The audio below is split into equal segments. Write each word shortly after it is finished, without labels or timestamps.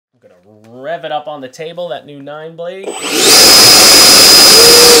gonna rev it up on the table, that new 9-blade.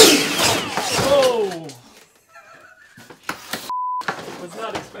 Whoa! Was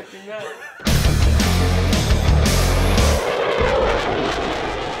not expecting that.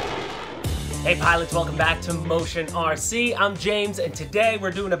 Hey pilots, welcome back to Motion RC. I'm James, and today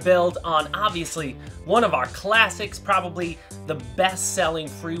we're doing a build on obviously one of our classics, probably the best-selling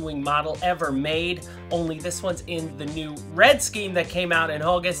Freewing model ever made, only this one's in the new red scheme that came out in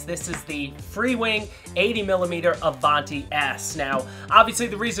August. This is the Freewing 80mm Avanti S. Now, obviously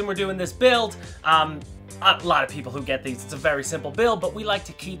the reason we're doing this build, a lot of people who get these, it's a very simple build, but we like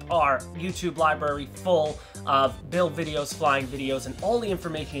to keep our YouTube library full of build videos, flying videos, and all the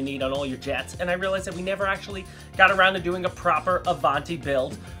information you need on all your jets. And I realized that we never actually got around to doing a proper Avanti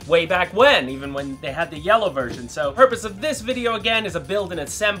build way back when, even when they had the yellow version. So the purpose of this video, again, is a build and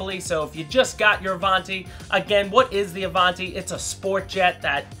assembly. So if you just got your Avanti, again, what is the Avanti? It's a sport jet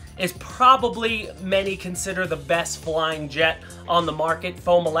that is probably many consider the best flying jet on the market,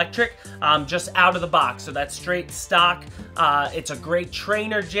 foam electric, just out of the box. So that's straight stock. It's a great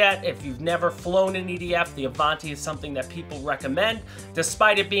trainer jet. If you've never flown an EDF, the Avanti is something that people recommend.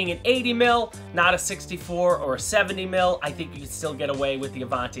 Despite it being an 80mm, not a 64 or a 70mm, I think you can still get away with the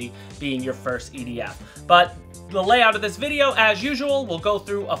Avanti being your first EDF. But the layout of this video, as usual, we'll go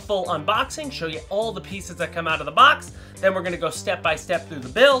through a full unboxing, show you all the pieces that come out of the box. Then we're going to go step by step through the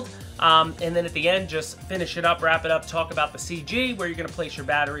build. And then at the end, just finish it up, wrap it up, talk about the CG, where you're going to place your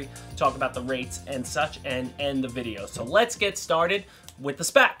battery, talk about the rates and such, and end the video. So let's get started with the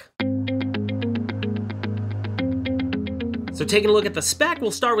spec. So taking a look at the spec,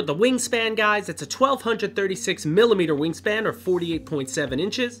 we'll start with the wingspan, guys. It's a 1236mm wingspan, or 48.7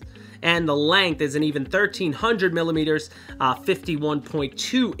 inches. And the length is an even 1300mm,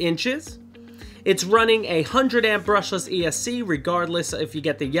 51.2 inches. It's running a 100 amp brushless ESC, regardless if you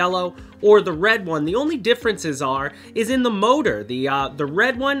get the yellow or the red one. The only differences is in the motor. The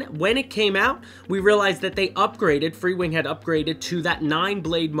red one, when it came out, we realized that they upgraded, Freewing had upgraded to that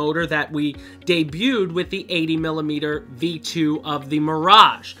 9-blade motor that we debuted with the 80mm V2 of the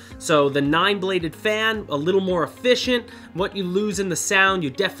Mirage. So the 9-bladed fan, a little more efficient. What you lose in the sound,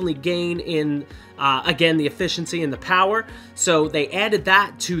 you definitely gain in again, the efficiency and the power. So they added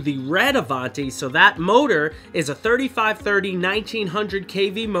that to the red Avanti. So that motor is a 3530 1900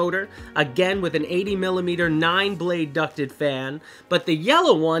 kV motor, again with an 80mm 9-blade ducted fan. But the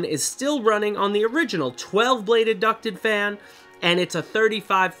yellow one is still running on the original 12-bladed ducted fan, and it's a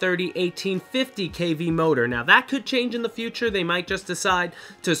 3530 1850 kV motor. Now that could change in the future. They might just decide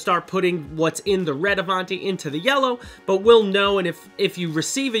to start putting what's in the red Avanti into the yellow, but we'll know. And if you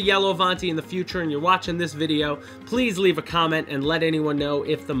receive a yellow Avanti in the future and you're watching this video, please leave a comment and let anyone know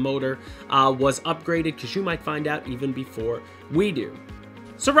if the motor was upgraded, because you might find out even before we do.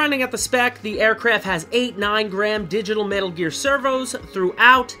 So rounding out the spec, the aircraft has 8 9-gram digital Metal Gear servos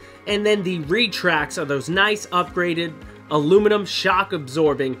throughout, and then the retracts are those nice upgraded aluminum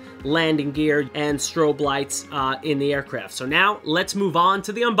shock-absorbing landing gear and strobe lights in the aircraft. So now, let's move on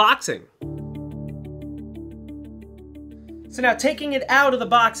to the unboxing. So now, taking it out of the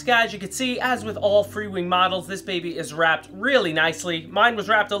box, guys, you can see, as with all Freewing models, this baby is wrapped really nicely. Mine was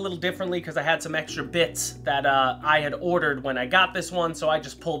wrapped a little differently because I had some extra bits that I had ordered when I got this one, so I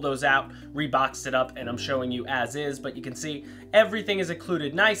just pulled those out, reboxed it up, and I'm showing you as is. But you can see everything is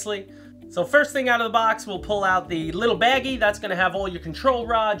included nicely. So first thing out of the box, we'll pull out the little baggie. That's going to have all your control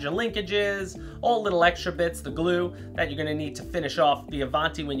rods, your linkages, all little extra bits, the glue that you're going to need to finish off the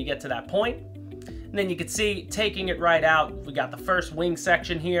Avanti when you get to that point. And then you can see, taking it right out, we got the first wing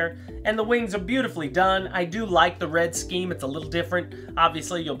section here, and the wings are beautifully done. I do like the red scheme. It's a little different.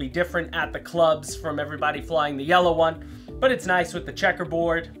 Obviously, you'll be different at the clubs from everybody flying the yellow one, but it's nice with the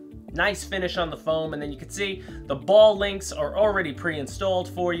checkerboard. Nice finish on the foam, and then you can see the ball links are already pre-installed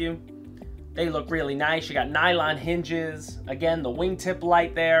for you. They look really nice. You got nylon hinges. Again, the wingtip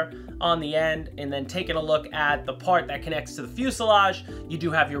light there on the end. And then taking a look at the part that connects to the fuselage, you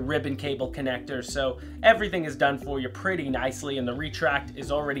do have your ribbon cable connector. So everything is done for you pretty nicely, and the retract is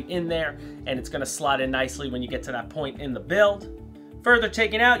already in there, and it's going to slot in nicely when you get to that point in the build. Further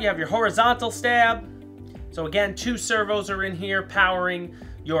taken out, you have your horizontal stab. So again, 2 servos are in here powering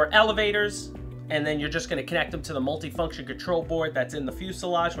your elevators. And then you're just going to connect them to the multifunction control board that's in the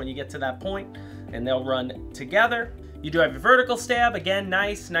fuselage when you get to that point, and they'll run together. You do have your vertical stab. Again,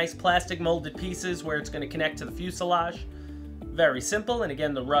 nice plastic molded pieces where it's going to connect to the fuselage. Very simple. And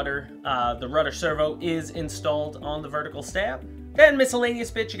again, the rudder servo is installed on the vertical stab. Then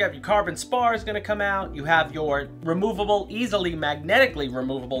miscellaneous bits, you got your carbon spar is going to come out. You have your removable, easily magnetically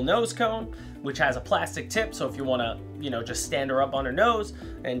removable nose cone, which has a plastic tip. So if you want to, just stand her up on her nose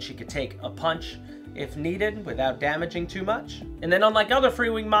and she could take a punch if needed without damaging too much. And then unlike other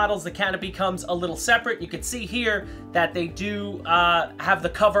Freewing models, the canopy comes a little separate. You can see here that they do have the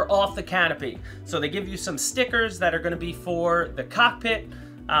cover off the canopy. So they give you some stickers that are going to be for the cockpit.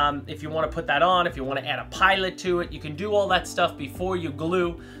 If you want to put that on, if you want to add a pilot to it, you can do all that stuff before you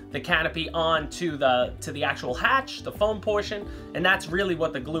glue the canopy on to the actual hatch, the foam portion, and that's really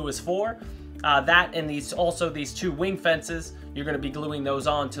what the glue is for. That and these two wing fences, you're going to be gluing those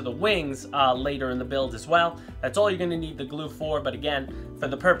on to the wings later in the build as well. That's all you're going to need the glue for, but again, for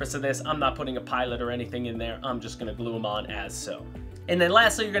the purpose of this, I'm not putting a pilot or anything in there. I'm just going to glue them on as so. And then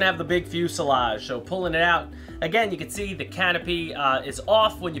lastly, you're going to have the big fuselage. So pulling it out, again, you can see the canopy is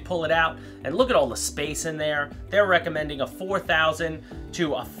off when you pull it out. And look at all the space in there. They're recommending a 4,000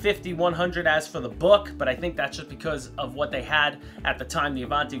 to a 5,100 as for the book, but I think that's just because of what they had at the time the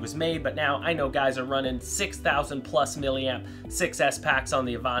Avanti was made. But now I know guys are running 6,000 plus milliamp 6S packs on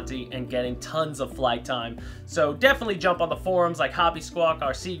the Avanti and getting tons of flight time. So definitely jump on the forums like Hobby Squawk,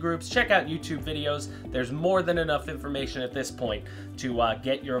 RC groups, check out YouTube videos. There's more than enough information at this point to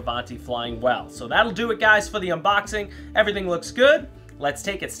get your Avanti flying well. So that'll do it, guys, for the unboxing. Everything looks good. Let's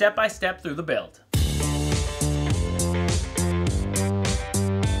take it step by step through the build.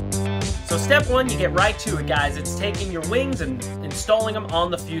 So step one, you get right to it, guys. It's taking your wings and installing them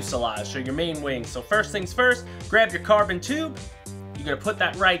on the fuselage, so your main wing. So first things first, grab your carbon tube. You're gonna put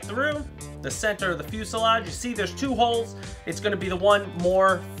that right through the center of the fuselage. You see there's two holes. It's gonna be the one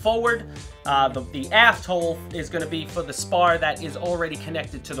more forward. The aft hole is gonna be for the spar that is already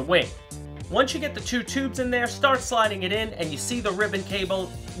connected to the wing. Once you get the two tubes in there, start sliding it in, and you see the ribbon cable,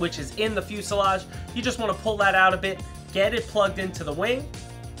 which is in the fuselage. You just wanna pull that out a bit, get it plugged into the wing,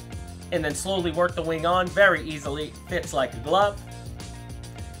 and then slowly work the wing on very easily. Fits like a glove.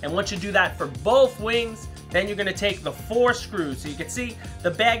 And once you do that for both wings, then you're gonna take the 4 screws. So you can see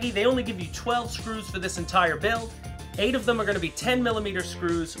the baggie, they only give you 12 screws for this entire build. 8 of them are gonna be 10mm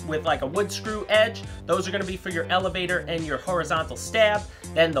screws with like a wood screw edge. Those are gonna be for your elevator and your horizontal stab.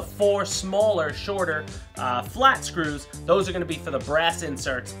 Then the 4 smaller, shorter, flat screws, those are gonna be for the brass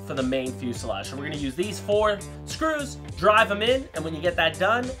inserts for the main fuselage. So we're gonna use these 4 screws, drive them in, and when you get that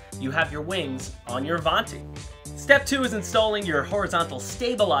done, you have your wings on your Avanti. Step 2 is installing your horizontal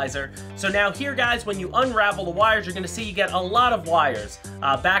stabilizer. So now here, guys, when you unravel the wires, you're gonna see you get a lot of wires.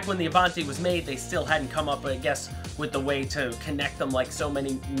 Back when the Avanti was made, they still hadn't come up, I guess, with the way to connect them like so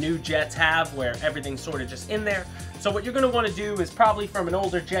many new jets have, where everything's sort of just in there. So what you're gonna wanna do is probably from an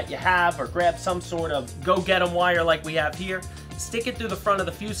older jet you have, or grab some sort of go-get-em wire like we have here, stick it through the front of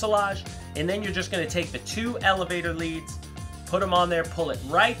the fuselage, and then you're just gonna take the 2 elevator leads, put them on there, pull it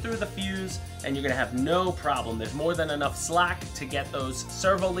right through the fuse, and you're gonna have no problem. There's more than enough slack to get those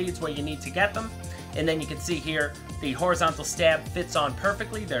servo leads where you need to get them. And then you can see here, the horizontal stab fits on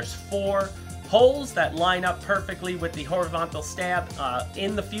perfectly. There's 4 holes that line up perfectly with the horizontal stab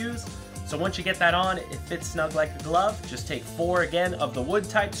in the fuse. So once you get that on, it fits snug like a glove. Just take 4 again of the wood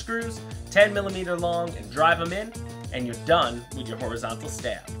type screws, 10mm long, and drive them in, and you're done with your horizontal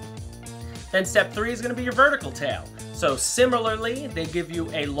stab. Then step 3 is gonna be your vertical tail. So similarly, they give you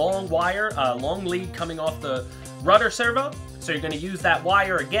a long wire, long lead coming off the rudder servo. So you're gonna use that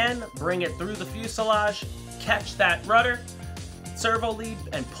wire again, bring it through the fuselage, catch that rudder servo lead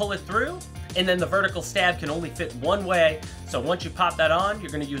and pull it through. And then the vertical stab can only fit one way. So once you pop that on,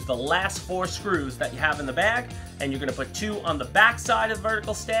 you're gonna use the last 4 screws that you have in the bag, and you're gonna put 2 on the back side of the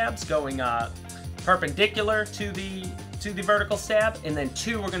vertical stabs going perpendicular to the vertical stab, and then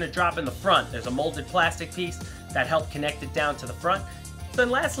 2 we're going to drop in the front. There's a molded plastic piece that helped connect it down to the front. Then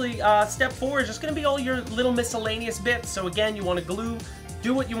lastly, step 4 is just going to be all your little miscellaneous bits. So again, you want to glue,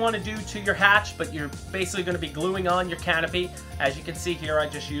 do what you want to do to your hatch, but you're basically going to be gluing on your canopy. As you can see here, I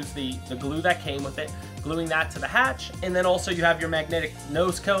just used the glue that came with it, gluing that to the hatch. And then also you have your magnetic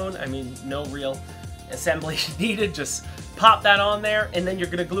nose cone. I mean, no real assembly needed, just pop that on there, and then you're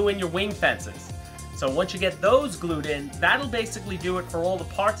going to glue in your wing fences. So once you get those glued in, that'll basically do it for all the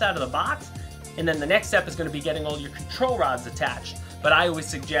parts out of the box. And then the next step is going to be getting all your control rods attached. But I always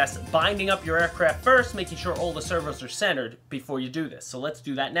suggest binding up your aircraft first, making sure all the servos are centered before you do this. So let's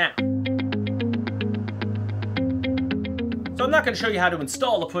do that now. So I'm not going to show you how to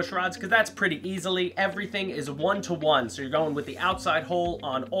install the push rods because that's pretty easily. Everything is 1-to-1. So you're going with the outside hole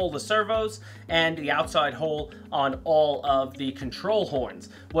on all the servos and the outside hole on all of the control horns.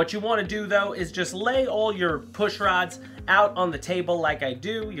 What you want to do though is just lay all your push rods out on the table like I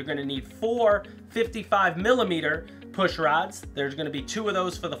do. You're going to need 4 55mm push rods. There's going to be 2 of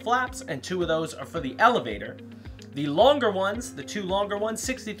those for the flaps and 2 of those are for the elevator. The longer ones, the 2 longer ones,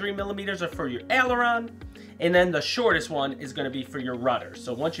 63 millimeters, are for your aileron, and then the shortest one is going to be for your rudder.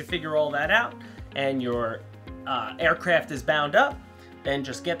 So once you figure all that out and your aircraft is bound up, then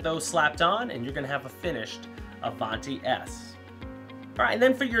just get those slapped on and you're going to have a finished Avanti S. Alright, and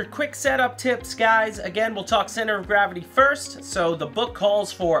then for your quick setup tips, guys, again, we'll talk center of gravity first. So the book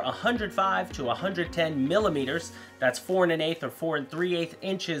calls for 105 to 110 millimeters. That's 4 1/8 or 4 3/8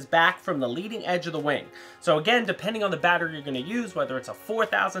 inches back from the leading edge of the wing. So again, depending on the battery you're going to use, whether it's a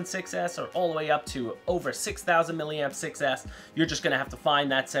 4000 6S or all the way up to over 6000 milliamp 6S, you're just going to have to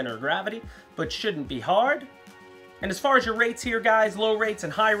find that center of gravity, but shouldn't be hard. And as far as your rates here, guys, low rates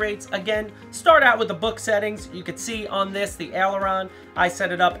and high rates, again, start out with the book settings. You can see on this, the aileron, I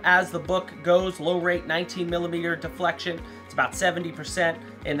set it up as the book goes. Low rate, 19 millimeter deflection. It's about 70%,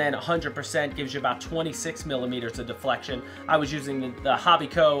 and then 100% gives you about 26 millimeters of deflection. I was using the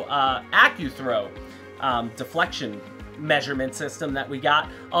Hobbyco AccuThrow deflection measurement system that we got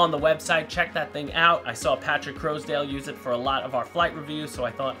on the website. Check that thing out. I saw Patrick Crosdale use it for a lot of our flight reviews, so I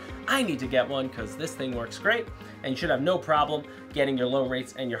thought I need to get one because this thing works great, and you should have no problem getting your low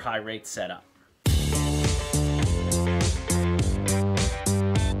rates and your high rates set up.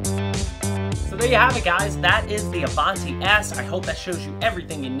 So there you have it, guys. That is the Avanti S. I hope that shows you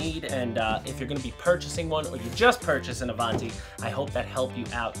everything you need, and if you're going to be purchasing one or you just purchased an Avanti, I hope that helped you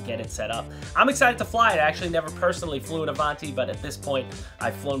out get it set up. I'm excited to fly it. I actually never personally flew an Avanti, but at this point,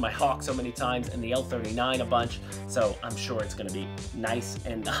 I've flown my Hawk so many times and the L39 a bunch, so I'm sure it's going to be nice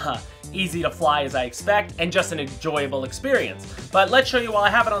and easy to fly as I expect, and just an enjoyable experience. But let's show you while I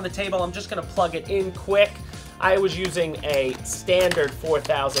have it on the table. I'm just going to plug it in quick. I was using a standard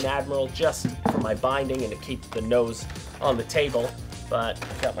 4000 Admiral just for my binding and to keep the nose on the table, but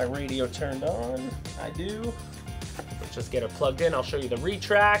I've got my radio turned on. I do. Let's just get it plugged in. I'll show you the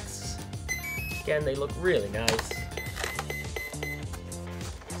retracts. Again, they look really nice.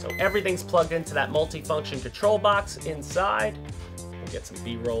 So everything's plugged into that multifunction control box inside. We'll get some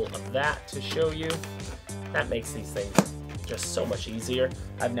B-roll of that to show you. That makes these things just so much easier.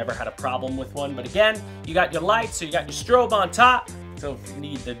 I've never had a problem with one, but again, you got your lights, so you got your strobe on top, so if you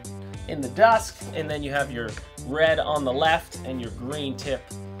need the in the dusk, and then you have your red on the left and your green tip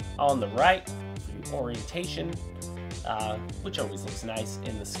on the right for your orientation, which always looks nice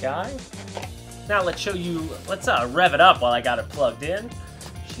in the sky. Now let's show you, let's rev it up while I got it plugged in.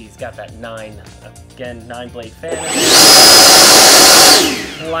 She's got that 9-blade fan.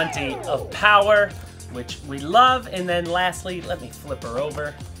 Plenty of power, which we love. And then lastly, let me flip her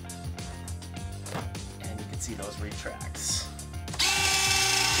over and you can see those retracts.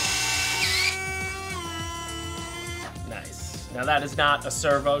 Nice. Now that is not a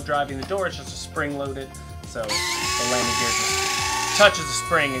servo driving the door, it's just a spring loaded, so the landing gear just touches the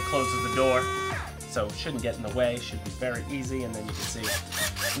spring and closes the door, so it shouldn't get in the way, should be very easy. And then you can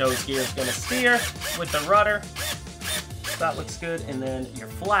see nose gear is going to steer with the rudder, so that looks good. And then your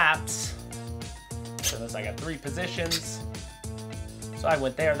flaps, so those, I got 3 positions. So I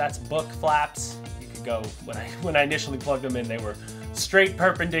went there, that's book flaps. You could go, when I initially plugged them in, they were straight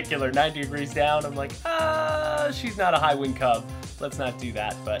perpendicular, 90 degrees down. I'm like, she's not a high wing cub. Let's not do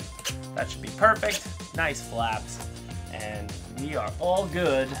that, but that should be perfect. Nice flaps. And we are all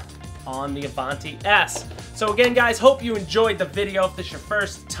good on the Avanti S. So again, guys, hope you enjoyed the video. If this is your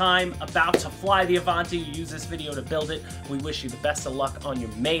first time about to fly the Avanti, you use this video to build it, we wish you the best of luck on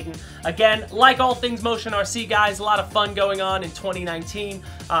your maiden. Again, like all things Motion RC, guys, a lot of fun going on in 2019.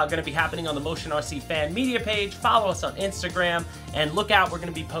 Going to be happening on the Motion RC fan media page. Follow us on Instagram, and look out, we're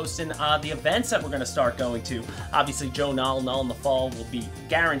going to be posting the events that we're going to start going to. Obviously, Joe Null in the fall will be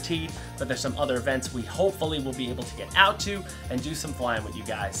guaranteed, but there's some other events we hopefully will be able to get out to and do some flying with you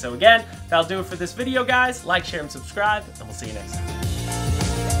guys. So again, that'll do it for this video, guys. Like, share, and subscribe, and we'll see you next time.